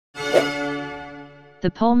The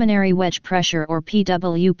pulmonary wedge pressure or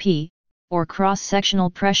PWP, or cross-sectional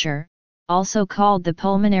pressure, also called the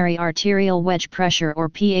pulmonary arterial wedge pressure or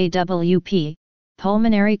PAWP,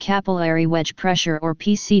 pulmonary capillary wedge pressure or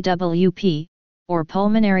PCWP, or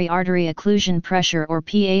pulmonary artery occlusion pressure or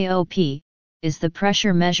PAOP, is the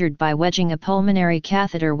pressure measured by wedging a pulmonary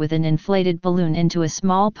catheter with an inflated balloon into a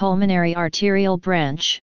small pulmonary arterial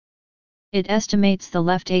branch. It estimates the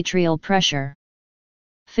left atrial pressure.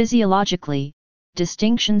 Physiologically,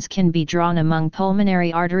 distinctions can be drawn among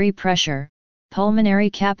pulmonary artery pressure, pulmonary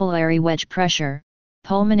capillary wedge pressure,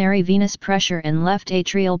 pulmonary venous pressure and left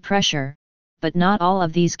atrial pressure, but not all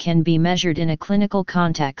of these can be measured in a clinical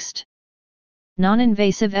context.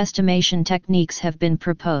 Non-invasive estimation techniques have been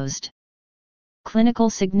proposed. Clinical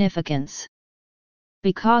significance.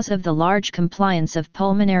 Because of the large compliance of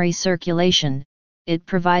pulmonary circulation, it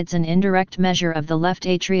provides an indirect measure of the left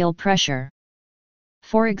atrial pressure.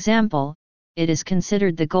 For example, it is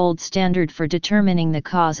considered the gold standard for determining the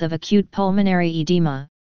cause of acute pulmonary edema.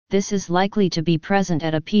 This is likely to be present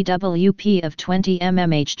at a PWP of 20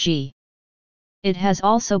 mmHg. It has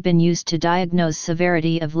also been used to diagnose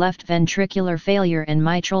severity of left ventricular failure and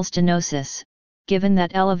mitral stenosis, given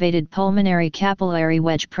that elevated pulmonary capillary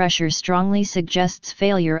wedge pressure strongly suggests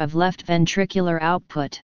failure of left ventricular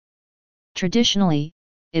output. Traditionally,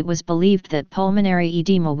 it was believed that pulmonary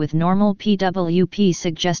edema with normal PWP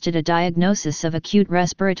suggested a diagnosis of acute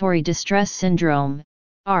respiratory distress syndrome,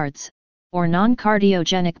 ARDS, or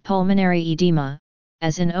non-cardiogenic pulmonary edema,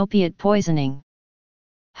 as in opiate poisoning.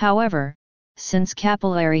 However, since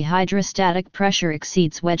capillary hydrostatic pressure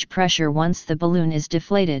exceeds wedge pressure once the balloon is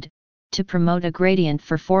deflated, to promote a gradient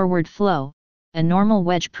for forward flow, a normal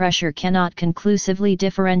wedge pressure cannot conclusively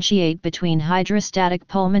differentiate between hydrostatic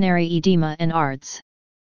pulmonary edema and ARDS.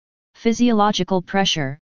 Physiological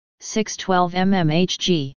pressure, 612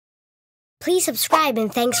 mmHg. Please subscribe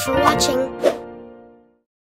and thanks for watching.